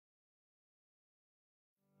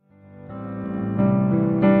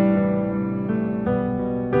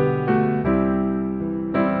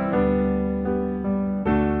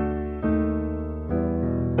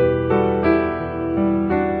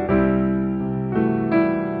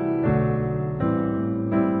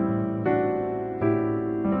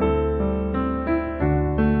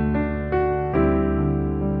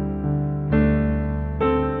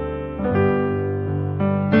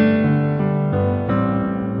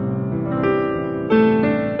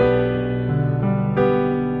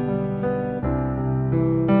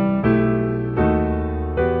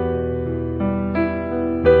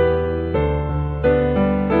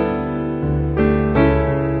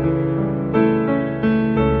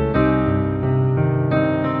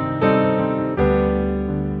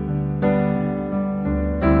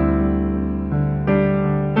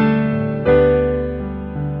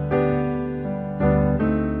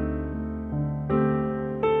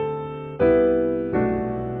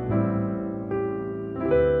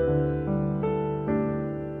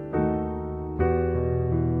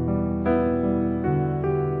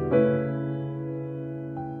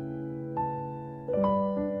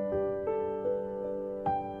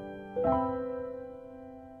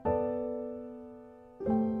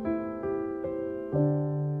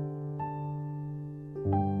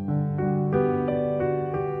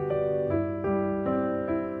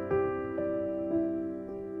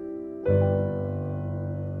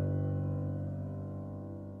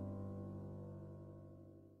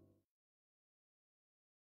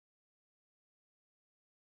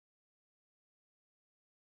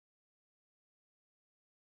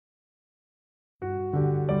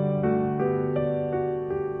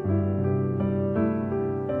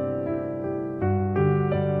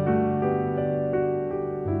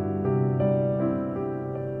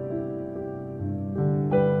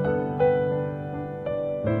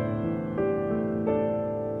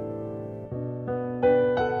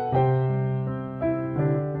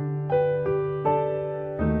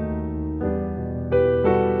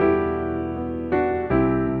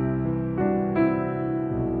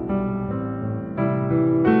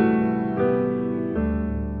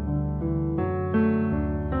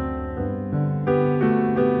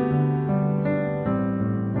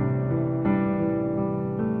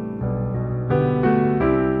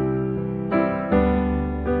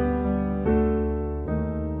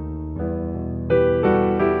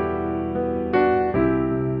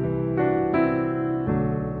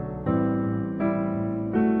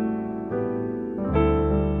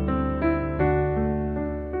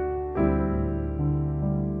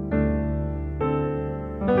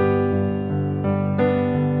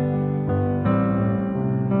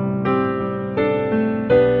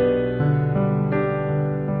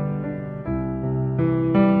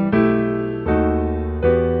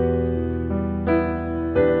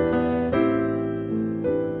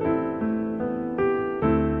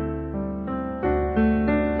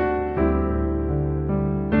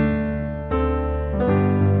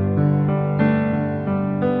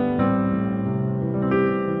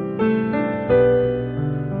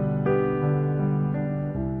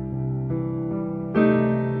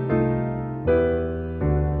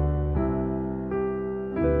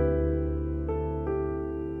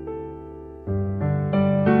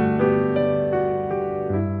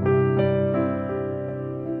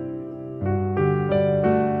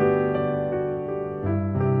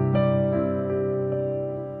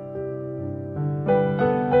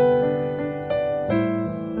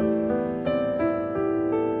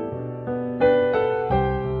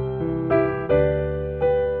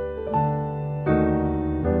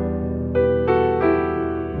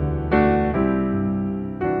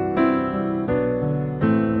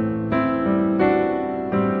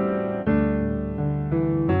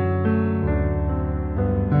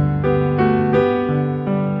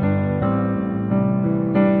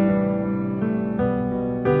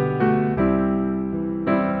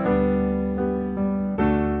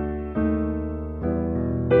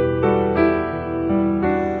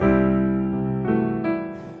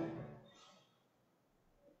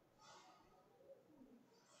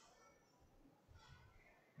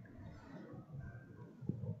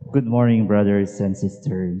Good morning, brothers and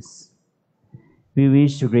sisters. We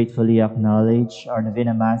wish to gratefully acknowledge our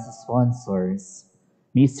Novena Mass sponsors,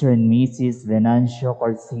 Mr. and Mrs. Venancio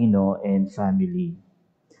Corsino and family.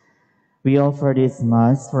 We offer this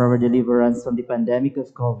Mass for our deliverance from the pandemic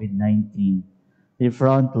of COVID-19. The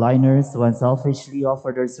frontliners who unselfishly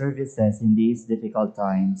offer their services in these difficult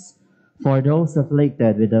times. For those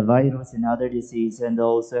afflicted with the virus and other disease and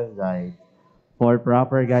those who have died. For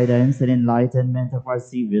proper guidance and enlightenment of our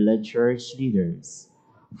civil and church leaders,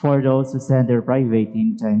 for those who send their private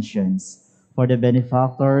intentions, for the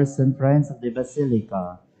benefactors and friends of the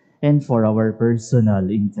Basilica, and for our personal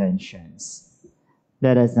intentions.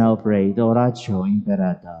 Let us now pray the Oratio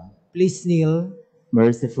Imperata. Please kneel.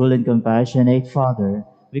 Merciful and compassionate Father,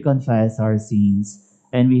 we confess our sins,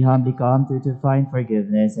 and we humbly come to you to find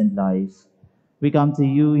forgiveness and life. We come to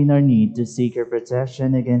you in our need to seek your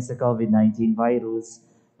protection against the COVID-19 virus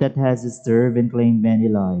that has disturbed and claimed many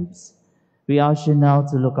lives. We ask you now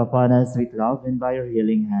to look upon us with love and by your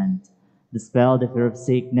healing hand, dispel the fear of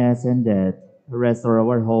sickness and death, restore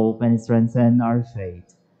our hope and strengthen our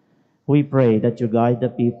faith. We pray that you guide the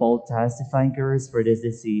people testifying cures for this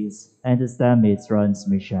disease and to stem its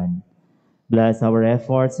transmission. Bless our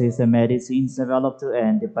efforts as the medicines developed to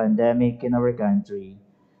end the pandemic in our country.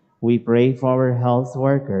 We pray for our health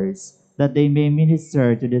workers that they may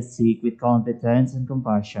minister to the sick with competence and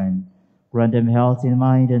compassion. Grant them health in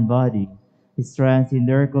mind and body, strength in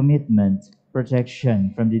their commitment,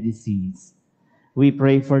 protection from the disease. We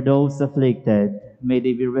pray for those afflicted. May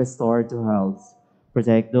they be restored to health.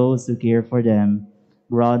 Protect those who care for them.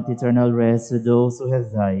 Grant eternal rest to those who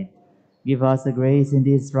have died. Give us the grace in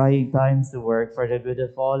these trying times to work for the good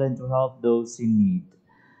of all and to help those in need.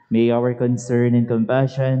 May our concern and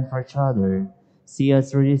compassion for each other see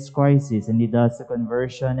us through this crisis and lead us to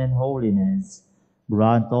conversion and holiness.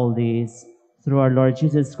 Grant all this through our Lord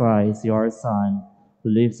Jesus Christ, your Son, who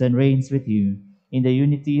lives and reigns with you in the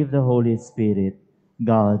unity of the Holy Spirit,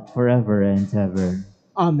 God, forever and ever.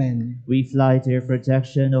 Amen. We fly to your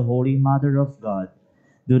protection, O Holy Mother of God.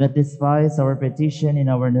 Do not despise our petition in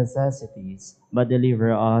our necessities, but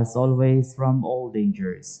deliver us always from all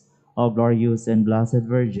dangers. O glorious and blessed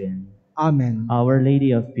Virgin, Amen. Our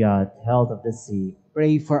Lady of Piat, health of the sick,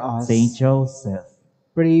 Pray for us. Saint Joseph,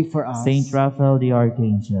 Pray for us. Saint Raphael the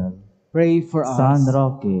Archangel, Pray for us. San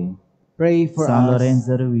Roque, Pray for San us.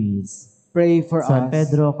 Lorenzo Ruiz, Pray for San us.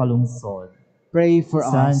 Pedro Calungsod, Pray for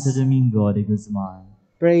us. Santo Domingo de Guzman.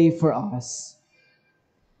 Pray for us.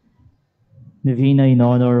 Novena in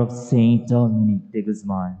honor of Saint Dominic de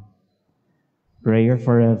Guzman. Prayer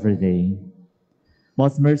for every day.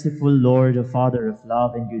 Most merciful Lord, the Father of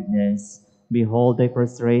love and goodness, behold, I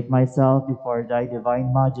prostrate myself before thy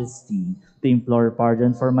divine majesty to implore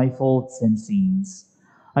pardon for my faults and sins.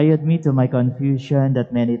 I admit to my confusion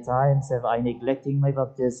that many times have I, neglecting my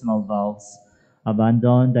baptismal vows,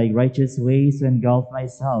 abandoned thy righteous ways to engulf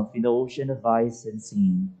myself in the ocean of vice and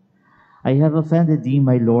sin. I have offended thee,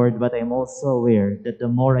 my Lord, but I am also aware that the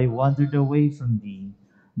more I wandered away from thee,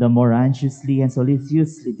 the more anxiously and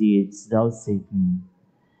solicitously didst thou seek me.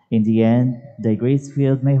 In the end, thy grace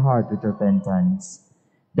filled my heart with repentance.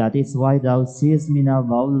 That is why thou seest me now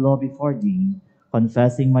bow low before thee,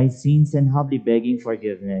 confessing my sins and humbly begging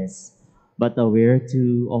forgiveness. But aware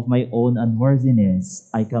too of my own unworthiness,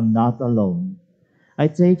 I come not alone. I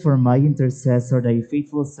take for my intercessor thy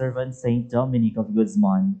faithful servant Saint Dominic of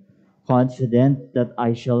Guzman, confident that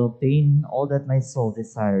I shall obtain all that my soul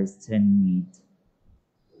desires and needs.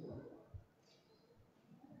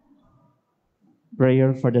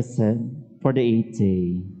 Prayer for the eighth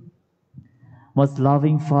day. Most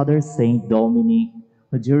loving Father Saint Dominic,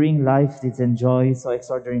 who during life did enjoy so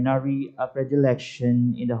extraordinary a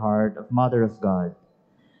predilection in the heart of Mother of God,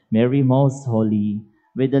 Mary most holy,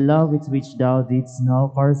 with the love with which thou didst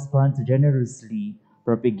now correspond to generously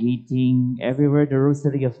propagating everywhere the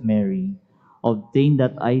Rosary of Mary, obtain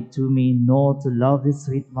that I too may know to love this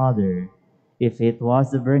sweet Mother, if it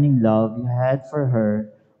was the burning love you had for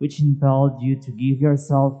her which impelled you to give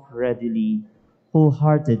yourself readily,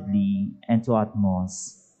 wholeheartedly, and to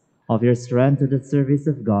utmost of your strength to the service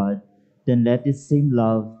of God, then let this same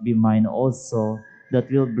love be mine also, that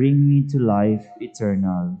will bring me to life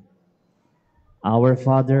eternal. Our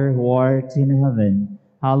Father, who art in heaven,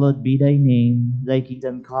 hallowed be thy name. Thy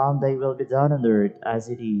kingdom come, thy will be done on earth as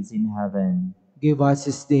it is in heaven. Give us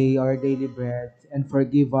this day our daily bread, and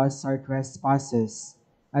forgive us our trespasses,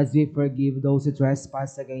 as we forgive those who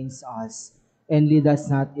trespass against us. And lead us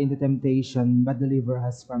not into temptation, but deliver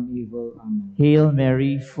us from evil. Amen. Hail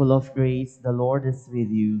Mary, full of grace, the Lord is with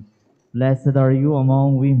you. Blessed are you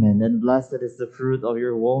among women, and blessed is the fruit of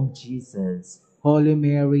your womb, Jesus. Holy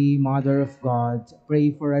Mary, Mother of God, pray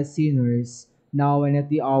for us sinners, now and at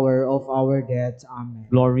the hour of our death. Amen.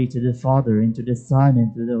 Glory to the Father, and to the Son,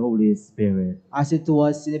 and to the Holy Spirit. As it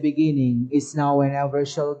was in the beginning, is now, and ever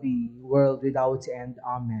shall be, world without end.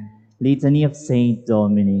 Amen. Litany of Saint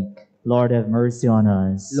Dominic. Lord, have mercy on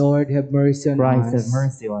us. Lord, have mercy on Christ, have us.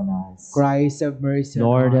 mercy on us. Christ, have mercy on us.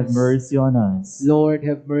 Lord, have mercy on us. Lord,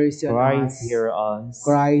 have mercy on Christ, us. hear us.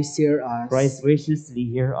 Christ, hear us. Christ, graciously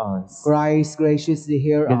hear us. Christ, graciously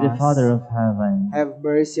hear God, the us. Father of heaven. Have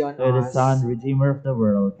mercy on God, the us. Son, Redeemer of the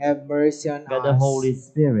world. Have mercy on God, us. the Holy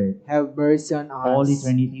Spirit. Have mercy on us. Holy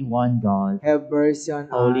Trinity, one God. Have mercy on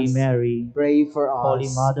Holy us. Mary. Pray for us. Holy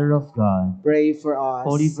Mother of God. Pray for us.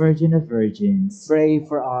 Holy Virgin of Virgins. Pray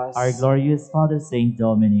for us. Our glorious Father, Saint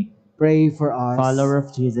Dominic. Pray for us. Follower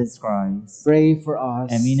of Jesus Christ. Pray for us.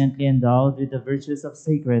 Eminently endowed with the virtues of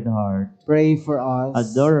Sacred Heart. Pray for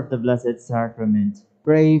us. Adorer of the Blessed Sacrament.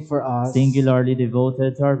 Pray for us. Singularly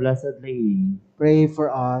devoted to our Blessed Lady. Pray for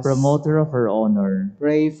us. Promoter of her honor.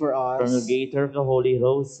 Pray for us. Promulgator of the Holy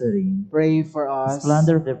Rosary. Pray for us.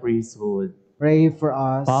 Splendor of the priesthood. Pray for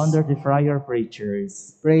us. Founder of the Friar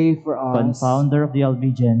Preachers. Pray for us. Confounder of the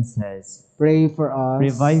Albigenses. Pray for us.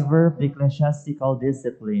 Reviver of the ecclesiastical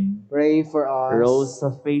discipline. Pray for us. Rose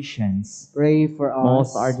of patience. Pray for us.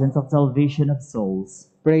 Most ardent of salvation of souls.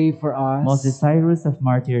 Pray for us. Most desirous of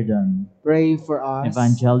martyrdom. Pray for us.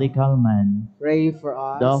 Evangelical man. Pray for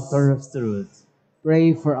us. Doctor of truth.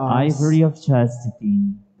 Pray for us. Ivory of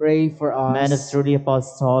chastity. Pray for us. Man of truly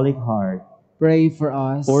apostolic heart. Pray for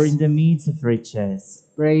us. Poor in the midst of riches.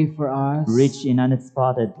 Pray for us. Rich in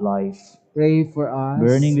unspotted life. Pray for us.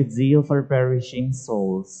 Burning with zeal for perishing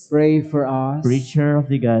souls. Pray for us. Preacher of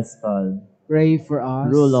the gospel. Pray for us.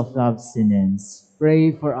 Rule of abstinence.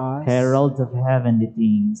 Pray for us. Herald of heavenly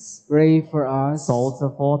things. Pray for us. Salt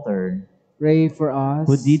of water. Pray for us.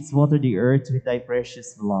 Who didst water the earth with thy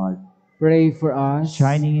precious blood. Pray for us.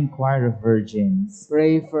 Shining in choir of virgins.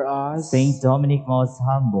 Pray for us. Saint Dominic most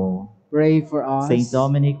humble. Pray for us. Saint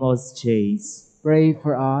Dominic most chaste. Pray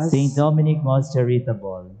for us. Saint Dominic most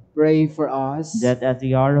charitable. Pray for us. That at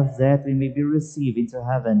the hour of death we may be received into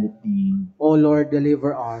heaven with thee. O Lord,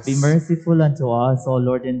 deliver us. Be merciful unto us, O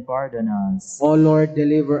Lord, and pardon us. O Lord,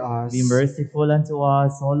 deliver us. Be merciful unto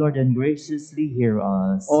us, O Lord, and graciously hear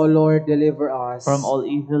us. O Lord, deliver us. From all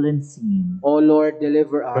evil and sin. O Lord,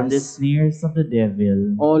 deliver us. From the snares of the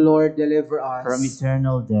devil. O Lord, deliver us. From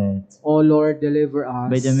eternal death. O Lord, deliver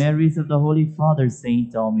us. By the merits of the Holy Father,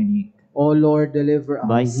 Saint Dominic. O Lord, deliver us.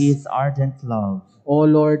 By his ardent love. O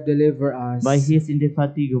Lord, deliver us. By his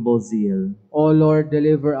indefatigable zeal. O Lord,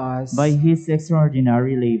 deliver us. By his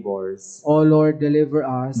extraordinary labors. O Lord, deliver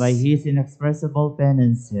us. By his inexpressible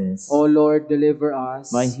penances. O Lord, deliver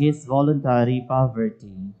us. By his voluntary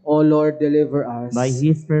poverty. O Lord, deliver us. By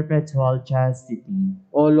his perpetual chastity.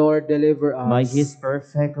 O Lord, deliver us. By his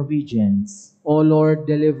perfect obedience. O Lord,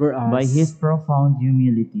 deliver us. By his profound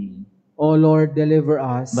humility. O Lord, deliver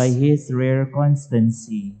us. By his rare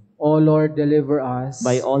constancy. O Lord, deliver us.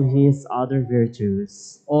 By all his other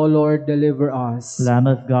virtues. O Lord, deliver us. Lamb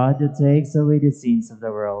of God, who takes away the sins of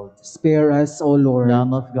the world. Spare us, O Lord.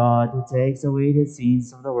 Lamb of God, who takes away the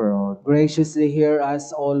sins of the world. Graciously hear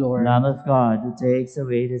us, O Lord. Lamb of God, who takes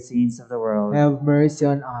away the sins of the world. Have mercy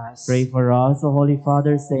on us. Pray for us, O Holy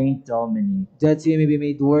Father, Saint Dominic. That we may be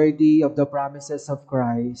made worthy of the promises of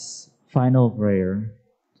Christ. Final prayer.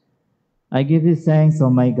 I give thee thanks,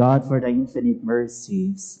 O my God, for thy infinite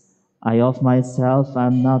mercies. I of myself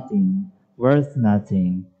am nothing, worth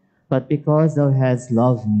nothing, but because thou hast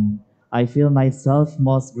loved me, I feel myself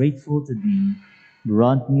most grateful to thee.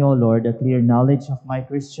 Grant me, O Lord, a clear knowledge of my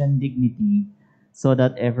Christian dignity, so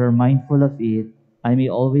that ever mindful of it, I may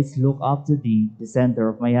always look up to thee, the center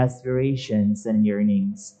of my aspirations and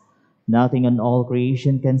yearnings. Nothing in all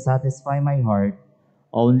creation can satisfy my heart.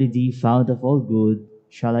 Only thee, fount of all good,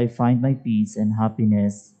 shall I find my peace and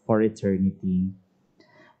happiness for eternity.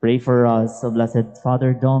 Pray for us, O Blessed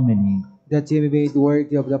Father Dominic, that we may be made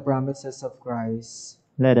worthy of the promises of Christ.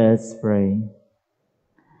 Let us pray.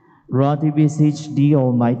 Grant, we beseech thee,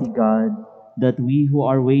 Almighty God, that we who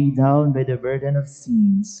are weighed down by the burden of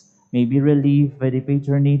sins may be relieved by the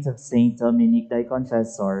patronage of Saint Dominic, thy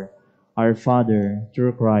confessor, our Father,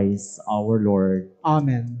 through Christ our Lord.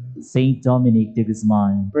 Amen. Saint Dominic de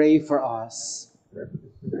Guzman, pray for us.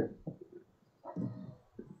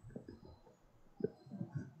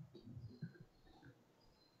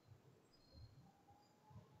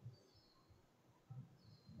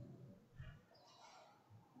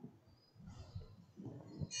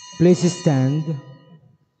 Please stand.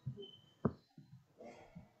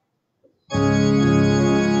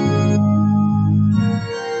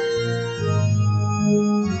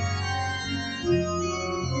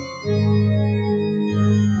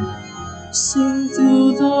 Sing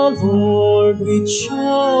to the Lord with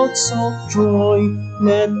shouts of joy.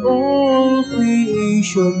 Let all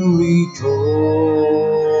creation rejoice.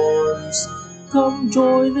 Come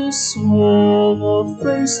join the song of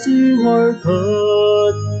praise to our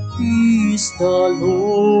God. He is the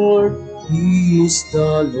Lord. He is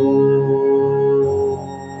the Lord.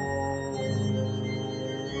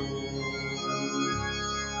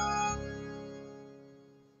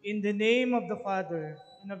 In the name of the Father,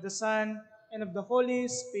 and of the Son, and of the Holy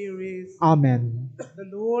Spirit. Amen. The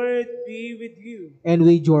Lord be with you. And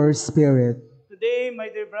with your spirit. Today, my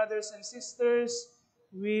dear brothers and sisters,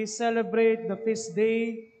 we celebrate the feast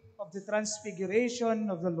day of the Transfiguration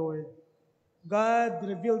of the Lord. God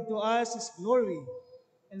revealed to us His glory,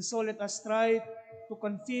 and so let us try to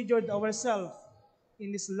configure ourselves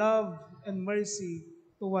in His love and mercy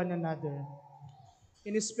to one another.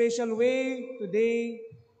 In a special way, today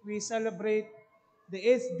we celebrate the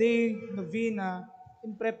 8th day novena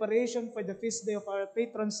in preparation for the feast day of our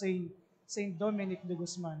patron saint, Saint Dominic de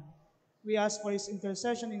Guzman. We ask for his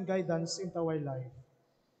intercession and guidance into our life.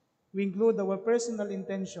 We include our personal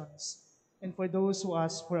intentions and for those who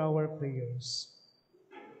ask for our prayers.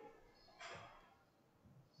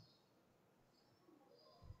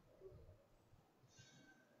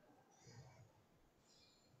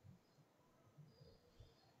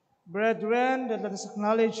 Brethren, let us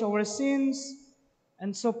acknowledge our sins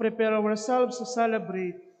and so prepare ourselves to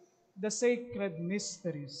celebrate the sacred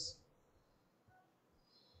mysteries.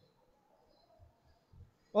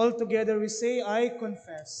 All together we say, I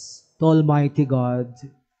confess. To Almighty God,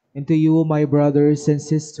 and to you, my brothers and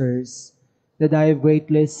sisters, that I have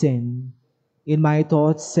greatly sinned in my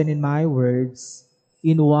thoughts and in my words,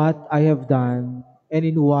 in what I have done and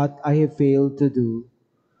in what I have failed to do.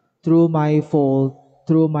 Through my fault,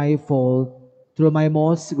 through my fault, through my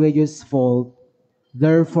most grievous fault.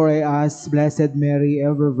 Therefore I ask Blessed Mary,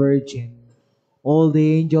 ever Virgin, all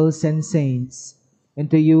the angels and saints, and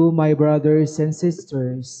to you, my brothers and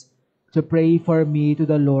sisters, to pray for me to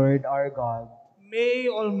the Lord our God. May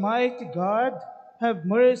Almighty God have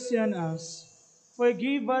mercy on us,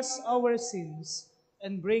 forgive us our sins,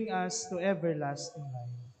 and bring us to everlasting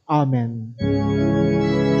life. Amen.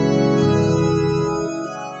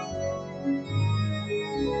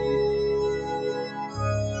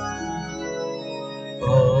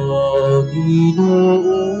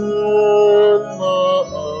 Panginoon,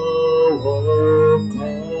 maawa ka.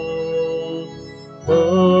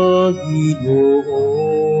 Panginoon,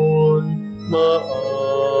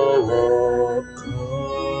 maawa ka.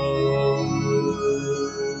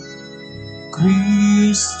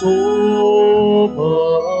 Kristo,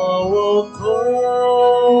 maawa ka.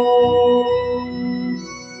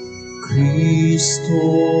 Kristo,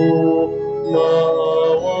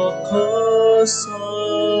 maawa ka sa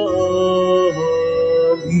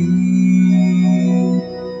amin.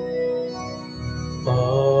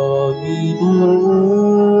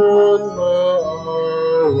 Panginoon,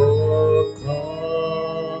 maawa ka.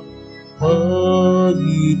 Panginoon,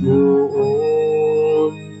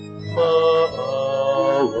 maawa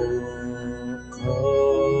ka.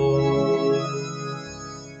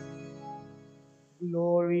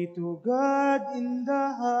 Glory to God in the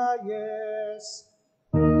highest.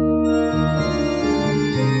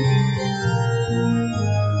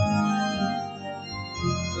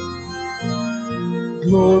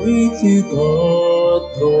 Glory to God,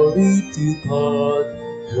 glory to God,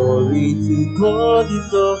 glory to God in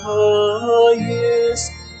the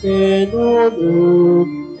highest, and on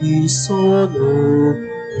earth peace on earth,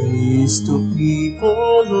 peace to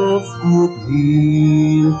people of good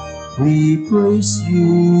will. We praise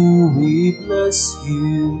you, we bless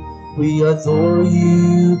you, we adore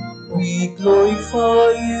you, we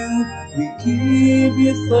glorify you, we give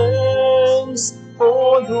you thanks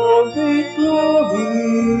for your great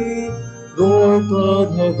glory, Lord God,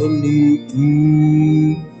 heavenly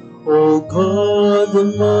King, O God,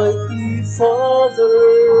 Almighty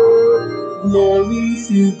Father. Glory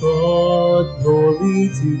to God, glory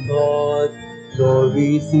to God,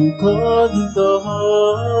 glory to God in the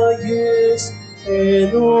highest,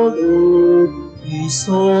 and on earth, peace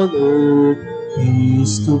on earth,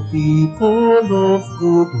 peace to people of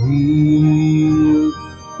good will.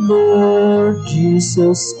 Lord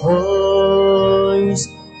Jesus Christ,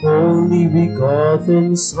 only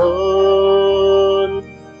begotten Son,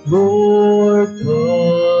 Lord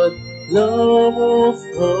God, Lamb of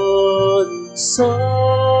God,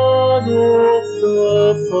 Son of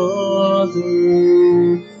the Father,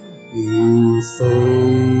 you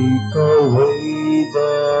take away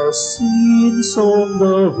the sins of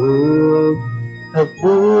the world. Have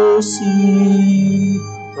mercy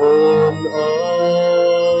on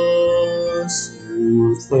us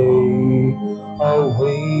who take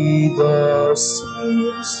away the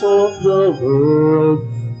sins of the world.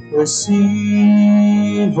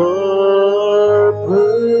 Receive our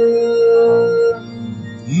prayer.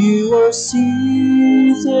 You are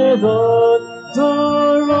seated at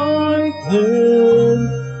the right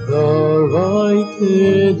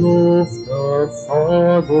hand of the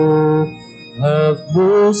Father. Have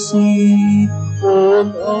mercy on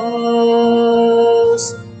us.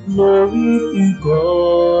 Glory to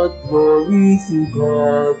God, glory to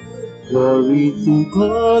God, glory to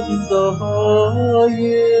God in the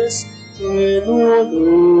highest, and on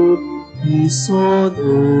earth, peace on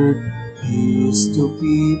earth, peace to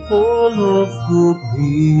people of good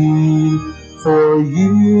will. For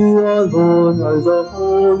you alone are the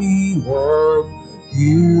Holy One,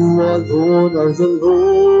 you alone are the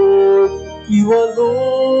Lord, you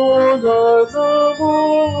alone are the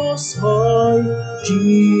Most High,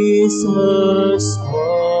 Jesus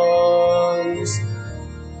Christ.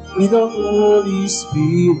 With the Holy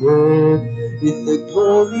Spirit, in the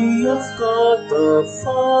glory of God the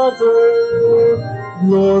Father.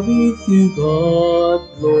 Glory to God,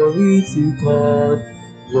 glory to God,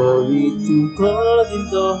 glory to God in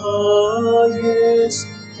the highest,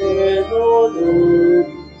 and on earth,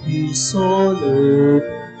 peace on earth,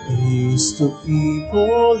 peace to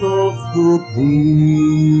people of good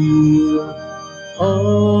will.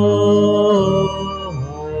 Amen.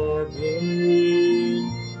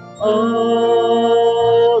 Amen.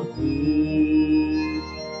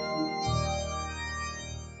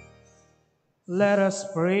 Let us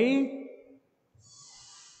pray.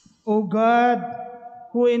 O God,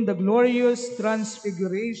 who in the glorious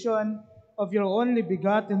transfiguration of your only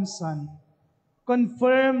begotten Son,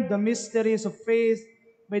 confirmed the mysteries of faith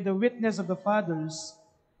by the witness of the fathers,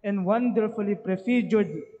 and wonderfully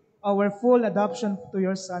prefigured our full adoption to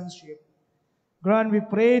your sonship. Grant, we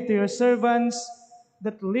pray, to your servants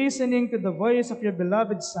that listening to the voice of your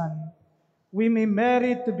beloved Son, we may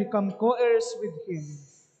merit to become co-heirs with him,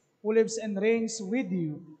 who lives and reigns with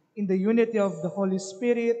you in the unity of the Holy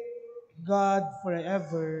Spirit, God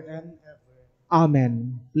forever and ever.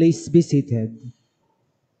 Amen. Please be seated.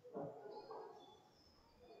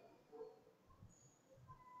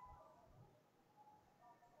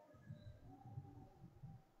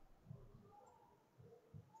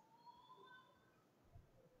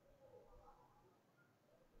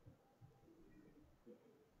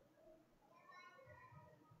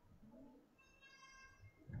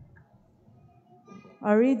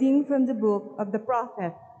 A reading from the book of the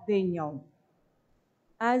prophet Daniel.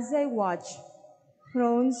 As I watched,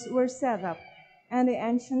 thrones were set up, and the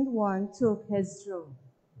Ancient One took his throne.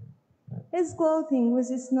 His clothing was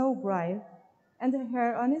snow bright, and the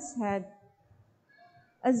hair on his head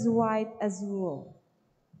as white as wool.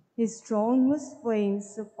 His throne was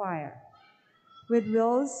flames of fire, with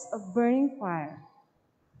wheels of burning fire.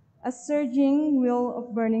 A surging wheel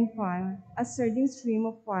of burning fire, a surging stream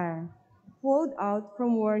of fire, flowed out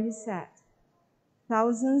from where he sat.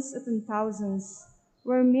 Thousands upon thousands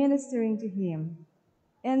were ministering to him,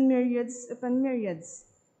 and myriads upon myriads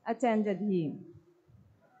attended him.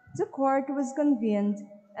 The court was convened,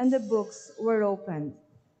 and the books were opened.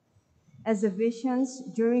 As the visions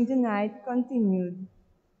during the night continued,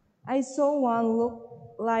 I saw one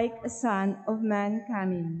look like a son of man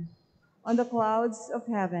coming on the clouds of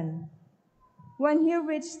heaven. When he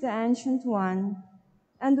reached the Ancient One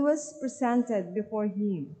and was presented before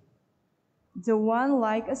him, the one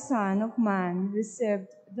like a son of man received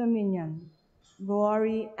dominion,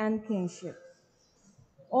 glory, and kingship.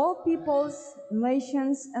 All peoples,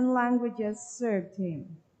 nations, and languages served him.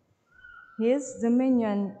 His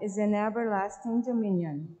dominion is an everlasting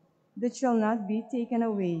dominion that shall not be taken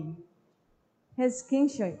away. His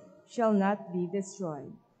kingship shall not be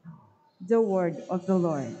destroyed. The word of the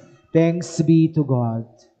Lord. Thanks be to God.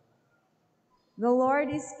 The Lord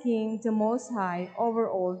is King, the Most High, over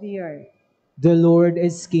all the earth. The Lord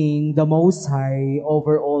is King, the Most High,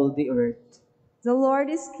 over all the earth. The Lord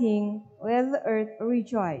is King, let the earth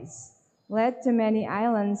rejoice. Let the many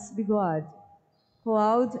islands be glad.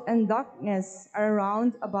 Cloud and darkness are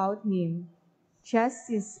round about him.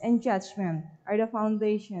 Justice and judgment are the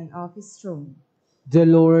foundation of his throne. The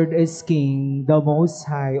Lord is King, the Most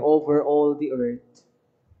High, over all the earth.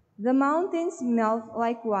 The mountains melt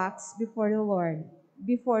like wax before the Lord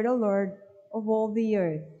of all the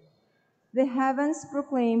earth. The heavens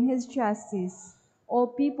proclaim his justice. All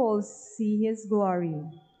peoples see his glory.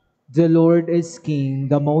 The Lord is King,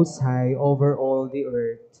 the Most High, over all the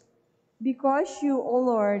earth. Because you, O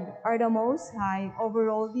Lord, are the Most High over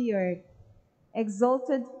all the earth,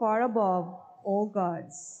 exalted far above all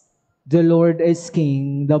gods. The Lord is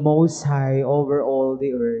King, the Most High over all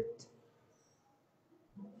the earth.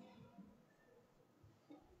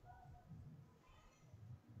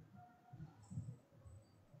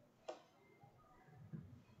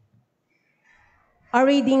 A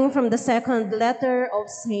reading from the second letter of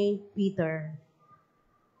Saint Peter.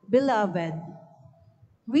 Beloved,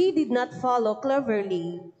 we did not follow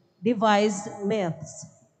cleverly devised myths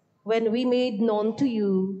when we made known to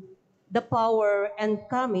you the power and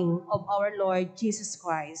coming of our Lord Jesus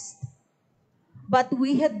Christ, but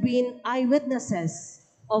we had been eyewitnesses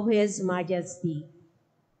of his majesty.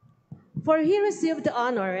 For he received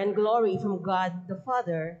honor and glory from God the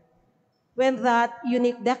Father when that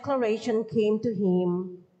unique declaration came to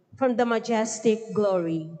him from the majestic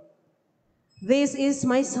glory. This is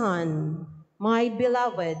my Son, my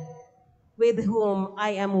beloved, with whom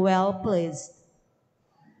I am well pleased.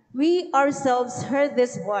 We ourselves heard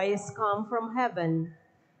this voice come from heaven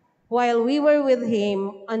while we were with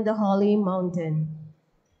him on the holy mountain.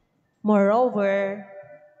 Moreover,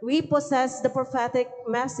 we possess the prophetic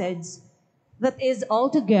message that is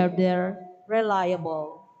altogether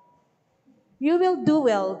reliable. You will do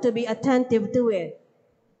well to be attentive to it,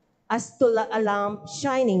 as to a lamp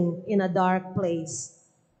shining in a dark place,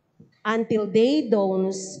 until day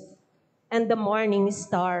dawns and the morning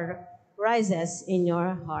star rises in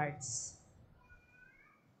your hearts.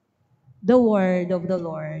 The word of the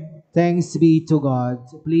Lord. Thanks be to God.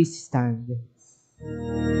 Please stand.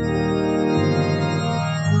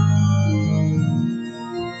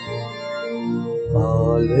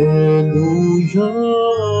 Alleluia,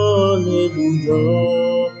 Alleluia,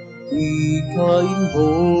 wikain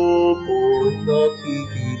mo po't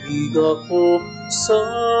nakikinig ako sa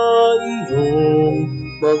iyong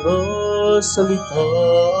mga salita.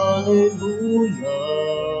 Alleluia,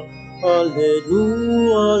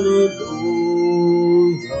 Alleluia, Alleluia.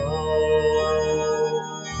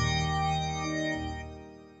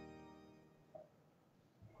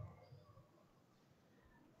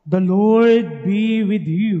 The Lord be with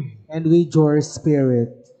you. And with your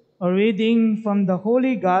spirit. A reading from the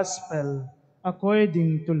Holy Gospel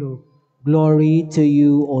according to Luke. Glory to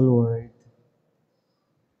you, O Lord.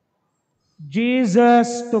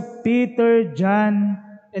 Jesus took Peter, John,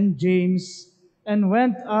 and James and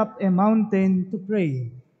went up a mountain to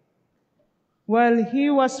pray. While he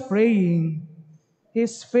was praying,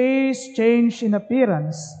 his face changed in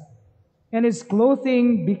appearance, and his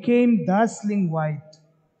clothing became dazzling white.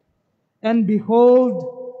 And behold,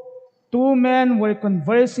 two men were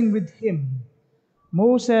conversing with him,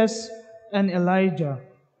 Moses and Elijah,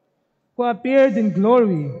 who appeared in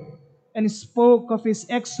glory and spoke of his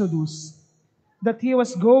exodus that he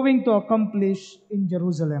was going to accomplish in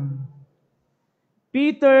Jerusalem.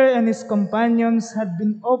 Peter and his companions had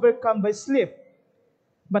been overcome by sleep,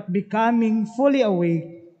 but becoming fully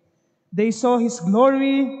awake, they saw his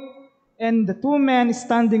glory and the two men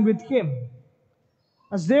standing with him.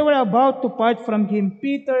 As they were about to part from him,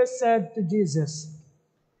 Peter said to Jesus,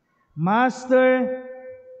 Master,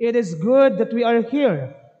 it is good that we are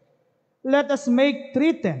here. Let us make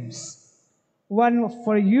three tents, one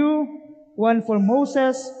for you, one for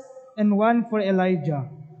Moses, and one for Elijah.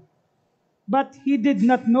 But he did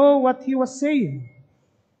not know what he was saying.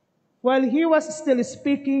 While he was still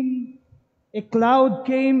speaking, a cloud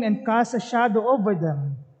came and cast a shadow over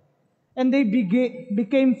them, and they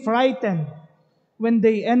became frightened when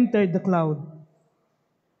they entered the cloud.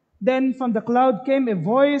 Then from the cloud came a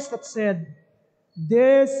voice that said,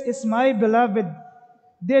 This is my beloved,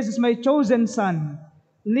 this is my chosen son.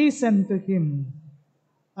 Listen to him.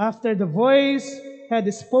 After the voice had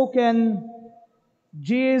spoken,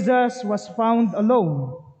 Jesus was found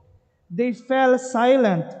alone. They fell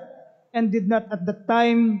silent and did not at the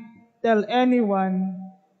time tell anyone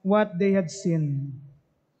what they had seen.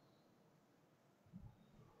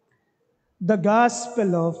 The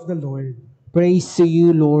Gospel of the Lord. Praise to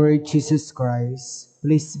you, Lord Jesus Christ.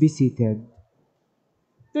 Please be seated.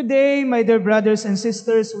 Today, my dear brothers and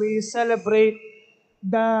sisters, we celebrate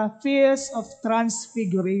the Feast of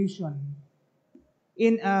Transfiguration.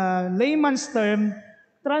 In a layman's term,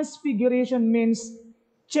 transfiguration means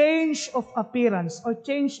change of appearance or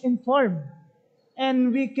change in form.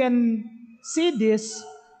 And we can see this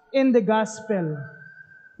in the Gospel.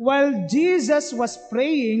 While Jesus was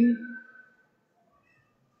praying,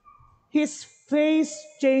 his face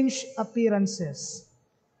changed appearances.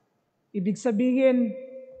 Ibig sabihin,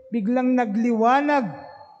 biglang nagliwanag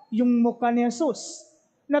yung mukha ni Jesus.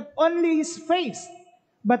 Not only his face,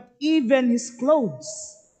 but even his clothes.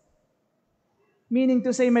 Meaning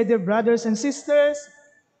to say, my dear brothers and sisters,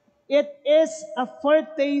 It is a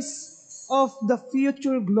foretaste of the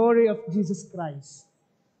future glory of Jesus Christ.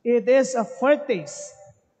 It is a foretaste.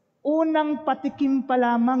 Unang patikim pa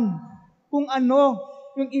lamang kung ano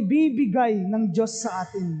yung ibibigay ng Diyos sa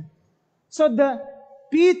atin. So the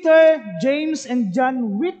Peter, James, and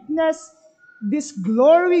John witnessed this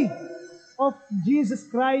glory of Jesus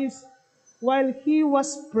Christ while he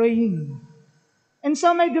was praying. And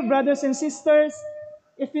so, my dear brothers and sisters,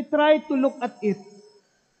 if we try to look at it,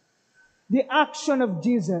 the action of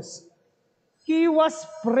Jesus, he was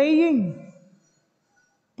praying.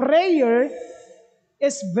 Prayer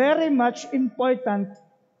is very much important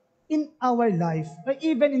in our life, or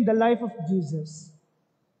even in the life of Jesus.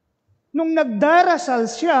 Nung nagdarasal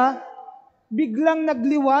siya, biglang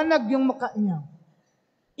nagliwanag yung mukha niya.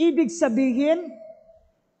 Ibig sabihin,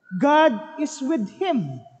 God is with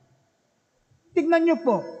him. Tignan niyo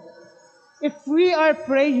po, if we are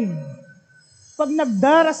praying, pag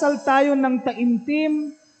nagdarasal tayo ng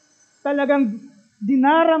taimtim, talagang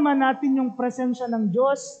dinarama natin yung presensya ng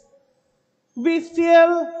Diyos, we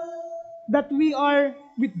feel that we are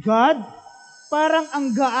with God, parang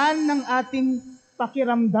ang gaan ng ating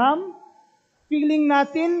pakiramdam, feeling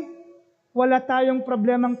natin wala tayong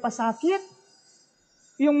problemang pasakit,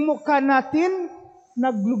 yung mukha natin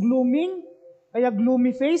nag-glooming, kaya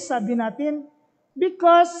gloomy face, sabi natin,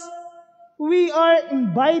 because we are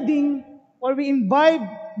imbibing or we imbibe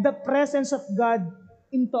the presence of God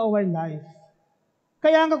into our life.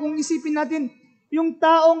 Kaya nga kung isipin natin, yung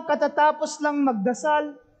taong katatapos lang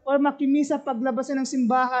magdasal or makimisa paglabasan ng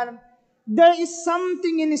simbahan, there is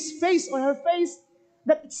something in his face or her face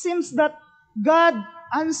that it seems that God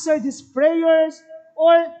answered his prayers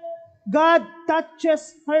or God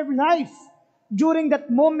touches her life during that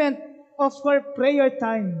moment of her prayer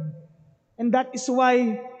time. And that is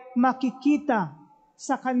why makikita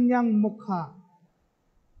sa kanyang mukha.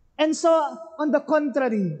 And so, on the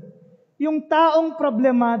contrary, yung taong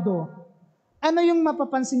problemado, ano yung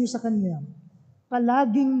mapapansin niyo sa kanya?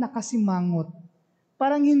 Palaging nakasimangot.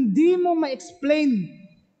 Parang hindi mo ma-explain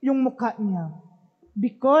yung mukha niya.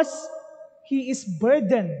 Because he is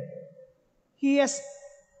burdened. He has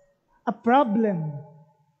a problem.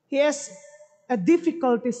 He has a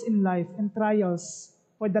difficulties in life and trials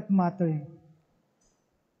for that matter.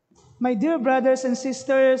 My dear brothers and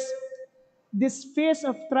sisters, this feast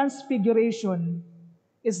of Transfiguration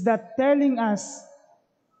is that telling us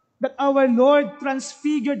that our Lord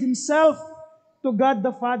transfigured himself to God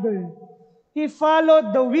the Father. He followed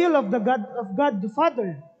the will of God the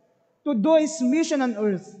Father to do his mission on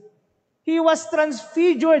earth. He was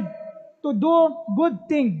transfigured to do good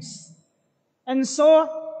things. And so,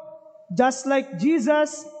 just like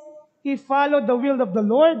Jesus, he followed the will of the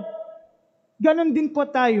Lord, ganon din po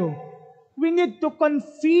tayo. We need to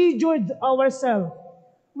configure ourselves.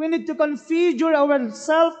 We need to configure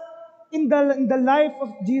ourselves in the life of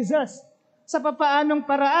Jesus. Sa papaanong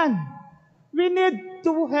paraan? We need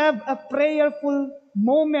to have a prayerful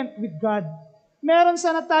moment with God. Meron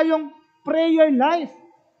sana tayong prayer life.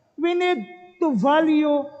 We need to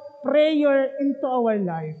value prayer into our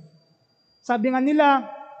life. Sabi nga nila,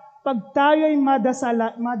 pag tayo'y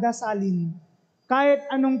madasalin, kahit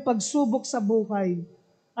anong pagsubok sa buhay,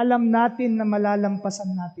 alam natin na malalampasan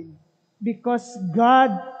natin. Because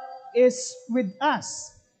God is with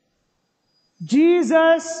us.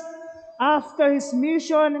 Jesus, after his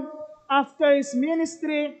mission, after his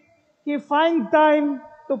ministry, he find time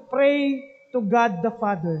to pray to God the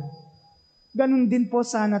Father. Ganun din po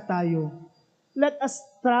sana tayo. Let us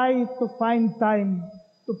try to find time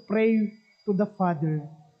to pray to the Father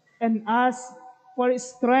and ask for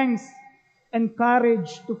strength and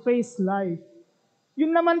courage to face life.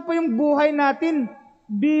 Yun naman po yung buhay natin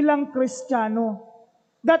bilang Kristiyano.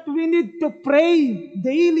 That we need to pray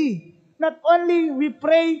daily. Not only we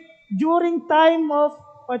pray during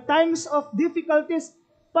times of difficulties,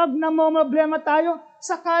 pag namomroblema tayo,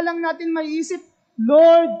 saka lang natin maiisip,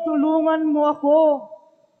 Lord, tulungan mo ako.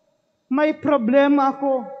 May problema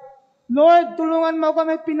ako. Lord, tulungan mo ako,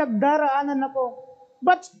 may pinagdaraanan ako.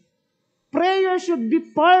 But prayer should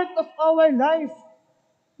be part of our life.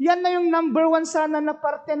 Yan na yung number one sana na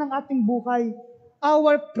parte ng ating buhay.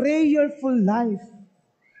 Our prayerful life.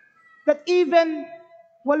 That even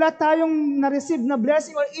wala tayong na-receive na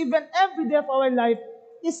blessing or even every day of our life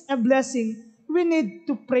is a blessing, we need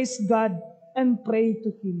to praise God and pray to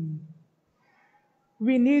Him.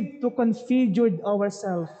 We need to configure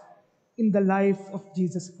ourselves in the life of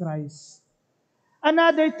Jesus Christ.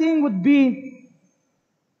 Another thing would be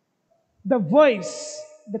the voice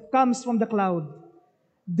that comes from the cloud.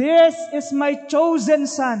 This is my chosen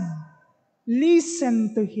son.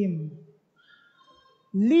 Listen to him.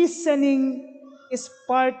 Listening is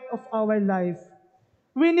part of our life.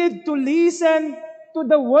 We need to listen to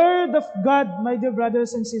the Word of God, my dear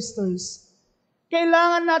brothers and sisters.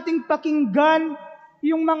 Kailangan nating pakinggan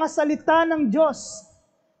yung mga salita ng Diyos.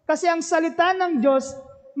 Kasi ang salita ng Diyos,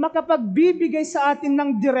 makapagbibigay sa atin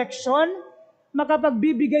ng direksyon,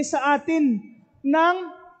 makapagbibigay sa atin ng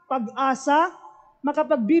pag-asa,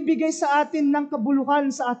 makapagbibigay sa atin ng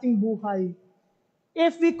kabuluhan sa ating buhay.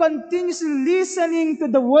 If we continuously listening to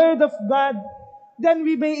the Word of God, then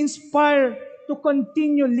we may inspire to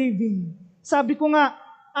continue living. Sabi ko nga,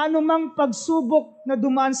 anumang pagsubok na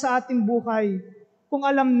dumaan sa ating buhay, kung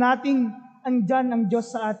alam nating andyan ang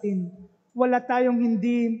Diyos sa atin, wala tayong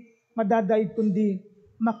hindi madadaig kundi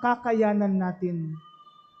makakayanan natin.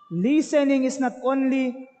 Listening is not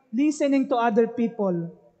only listening to other people,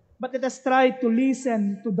 but let us try to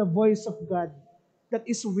listen to the voice of God that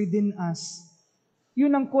is within us.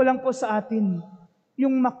 Yun ang kulang po sa atin,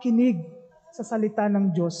 yung makinig sa salita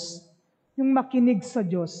ng Diyos, yung makinig sa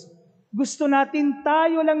Diyos. Gusto natin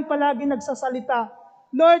tayo lang palagi nagsasalita,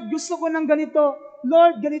 Lord, gusto ko ng ganito,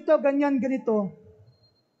 Lord, ganito, ganyan, ganito.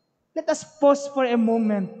 Let us pause for a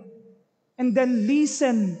moment and then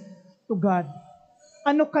listen to God.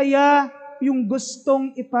 Ano kaya yung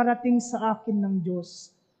gustong iparating sa akin ng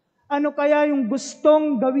Diyos? Ano kaya yung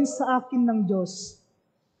gustong gawin sa akin ng Diyos?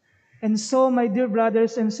 And so, my dear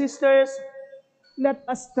brothers and sisters, let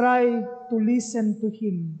us try to listen to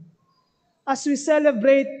Him. As we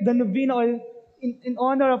celebrate the novena in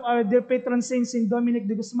honor of our dear patron saint, Saint Dominic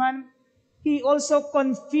de Guzman, he also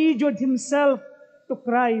configured himself to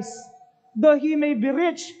Christ. Though he may be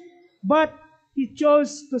rich, but he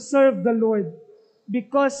chose to serve the Lord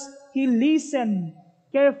because he listened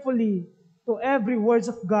carefully to every words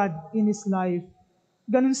of God in his life.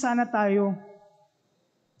 Ganun sana tayo.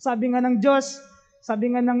 Sabi nga ng Diyos, sabi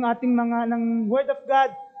nga ng ating ng Word of God,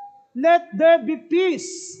 let there be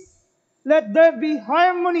peace, let there be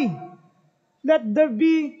harmony, let there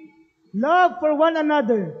be love for one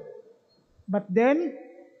another. But then,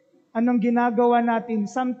 anong ginagawa natin?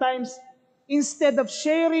 Sometimes, instead of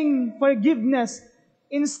sharing forgiveness,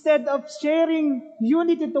 instead of sharing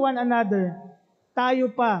unity to one another, tayo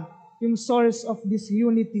pa yung source of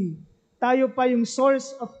disunity. Tayo pa yung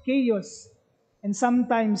source of chaos. And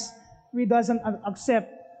sometimes, we doesn't accept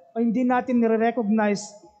o hindi natin nire-recognize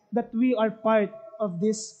that we are part of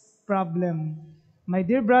this problem. My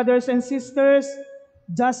dear brothers and sisters,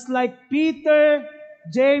 just like Peter,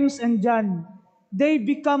 James, and John, they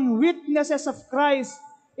become witnesses of Christ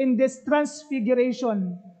in this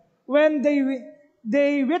transfiguration. When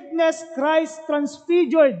they witnessed Christ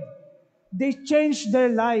transfigured, they changed their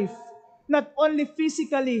life, not only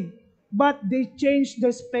physically, but they changed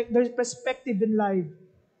their perspective in life.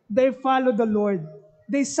 They follow the Lord.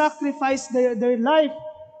 They sacrifice their life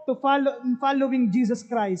to following Jesus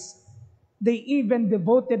Christ. They even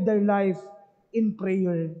devoted their life in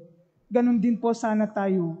prayer. Ganon din po sana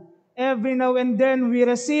tayo. Every now and then we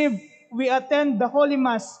attend the Holy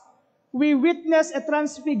Mass. We witness a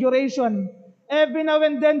transfiguration. Every now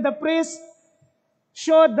and then the priest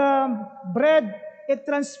showed the bread, it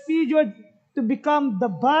transfigured to become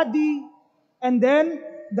the body, and then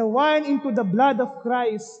the wine into the blood of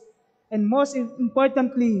Christ. And most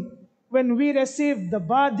importantly, when we receive the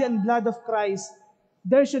body and blood of Christ,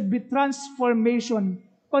 there should be transformation,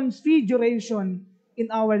 configuration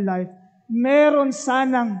in our life. Meron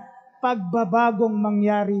sanang pagbabagong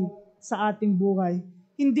mangyari sa ating buhay.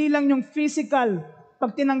 Hindi lang yung physical.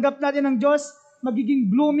 Pag tinanggap natin ng Diyos,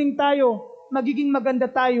 magiging blooming tayo, magiging maganda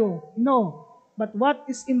tayo. No. But what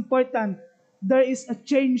is important, there is a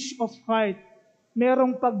change of heart.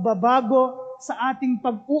 Merong pagbabago sa ating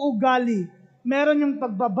pag-uugali. Meron yung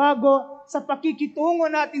pagbabago sa pakikitungo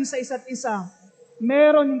natin sa isa't isa.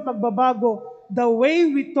 Meron yung pagbabago, the way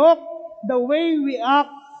we talk, the way we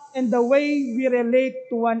act, and the way we relate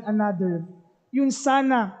to one another. Yun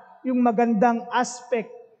sana yung magandang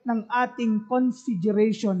aspect ng ating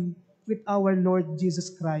configuration with our Lord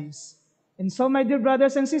Jesus Christ. And so, my dear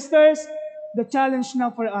brothers and sisters, the challenge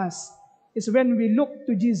now for us is when we look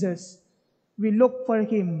to Jesus, we look for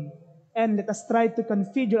Him, and let us try to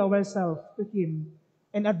configure ourselves to Him.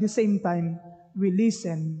 And at the same time, we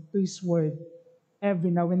listen to His Word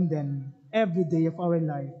every now and then, every day of our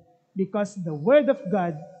life. Because the Word of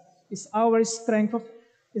God is our strength,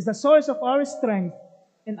 is the source of our strength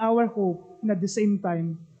and our hope, and at the same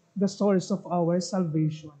time, the source of our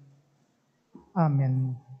salvation.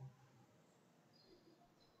 Amen.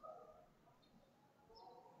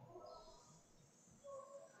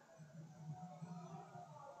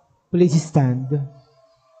 Please stand.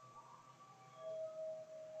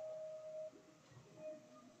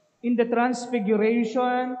 In the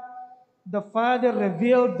Transfiguration, the Father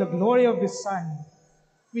revealed the glory of the Son.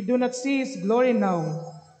 We do not see His glory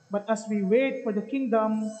now, but as we wait for the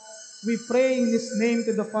kingdom, we pray in His name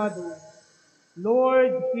to the Father.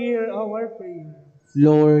 Lord, hear our prayer.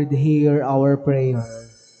 Lord, hear our prayer.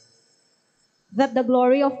 That the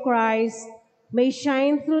glory of Christ may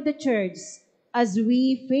shine through the church as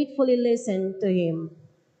we faithfully listen to Him.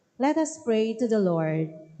 Let us pray to the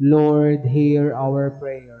Lord. Lord, hear our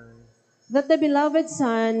prayer. That the beloved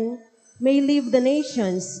Son may lead the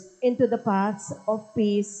nations into the paths of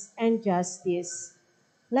peace and justice.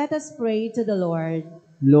 Let us pray to the Lord.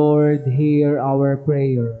 Lord, hear our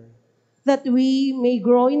prayer. That we may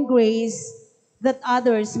grow in grace, that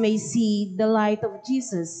others may see the light of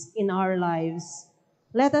Jesus in our lives.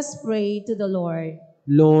 Let us pray to the Lord.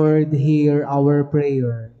 Lord, hear our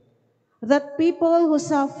prayer. That people who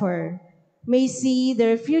suffer may see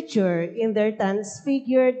their future in their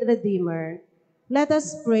transfigured Redeemer. Let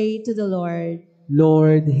us pray to the Lord.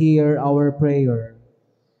 Lord, hear our prayer.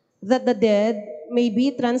 That the dead may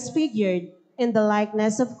be transfigured in the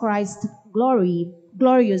likeness of Christ's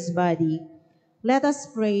glorious body. Let us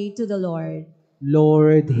pray to the Lord.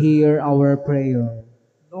 Lord, hear our prayer.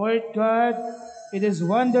 Lord God, it is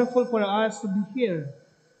wonderful for us to be here.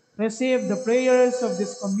 Receive the prayers of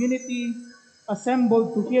this community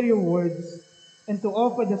assembled to hear your words and to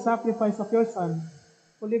offer the sacrifice of your Son,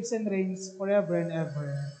 who lives and reigns forever and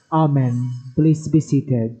ever. Amen. Please be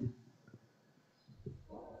seated.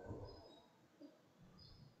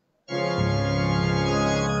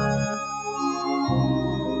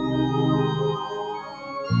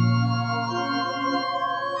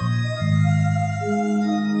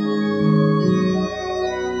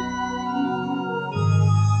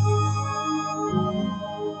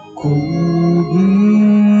 Kung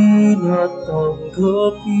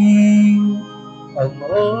hinatanggapin ang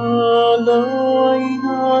alay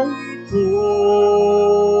na ito,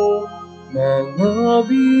 mga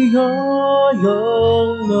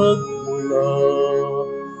biyayang nagmula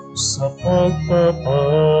sa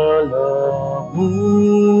pagpapala mo.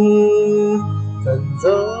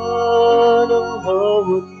 Ganda ng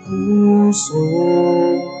bawat puso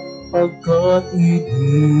pagkat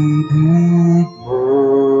inibig mo,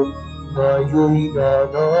 ngayon'y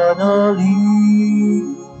nananalig,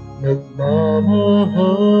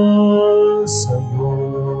 nagmamahal sa'yo.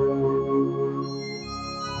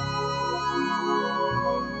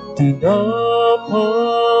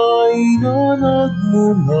 Tinapay na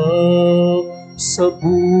nagmula sa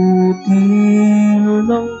butil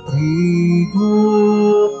ng trigo,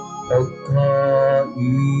 pagkain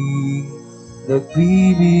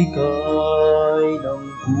nagbibigay ng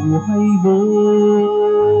buhay mo,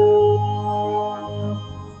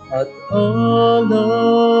 at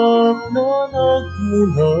alak na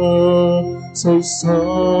nagmula sa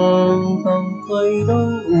isang tangkay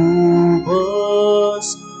ng ubas,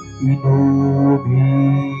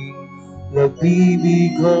 inubing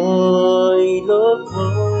nagbibigay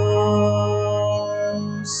lakas.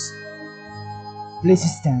 Please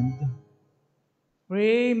stand.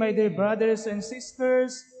 Pray, my dear brothers and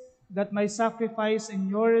sisters, that my sacrifice and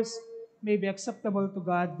yours may be acceptable to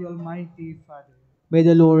God, the Almighty Father. May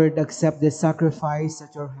the Lord accept the sacrifice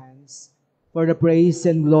at your hands for the praise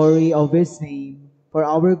and glory of His name, for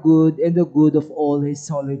our good and the good of all His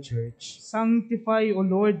holy church. Sanctify, O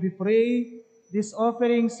Lord, we pray, these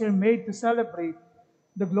offerings are made to celebrate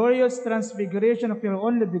the glorious transfiguration of your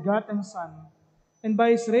only begotten Son, and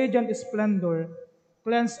by His radiant splendor,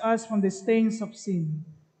 cleanse us from the stains of sin,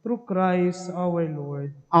 through Christ our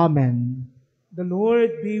Lord. Amen. The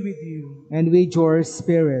Lord be with you. And with your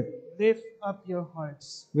spirit, Lift up your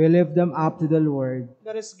hearts. we lift them up to the Lord.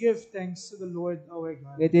 Let us give thanks to the Lord our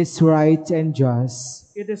God. It is right and just.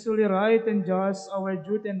 It is truly right and just, our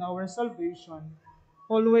duty and our salvation,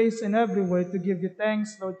 always and everywhere to give you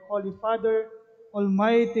thanks, Lord, Holy Father,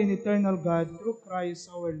 Almighty and eternal God, through Christ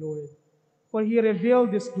our Lord. For He revealed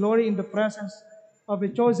His glory in the presence of the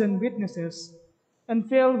chosen witnesses, and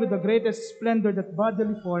filled with the greatest splendor that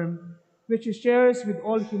bodily form, which He shares with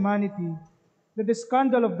all humanity, that the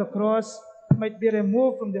scandal of the cross might be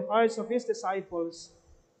removed from the hearts of His disciples,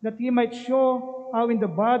 that He might show how in the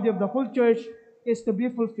body of the whole church is to be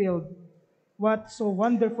fulfilled, what so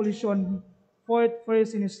wonderfully shone forth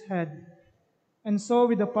first in His head. And so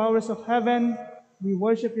with the powers of heaven, we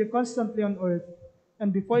worship you constantly on earth,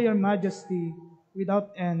 and before your majesty,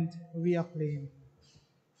 without end, we acclaim.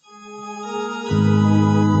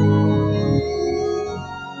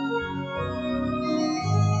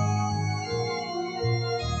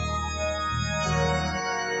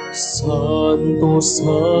 Santo,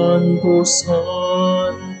 Santo,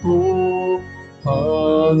 Santo,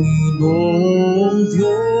 Panginoong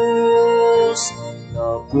Diyos,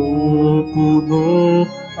 napupuno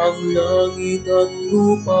ang langit at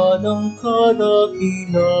lupa ng kadakilaan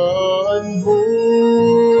mo.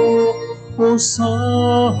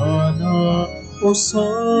 Hosana,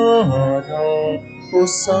 Hosana,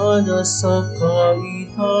 Hosana sa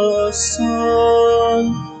kaitaasan.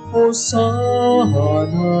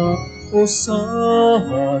 Hosana,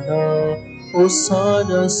 Hosana,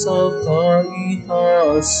 Hosana sa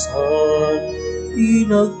kaitaasan.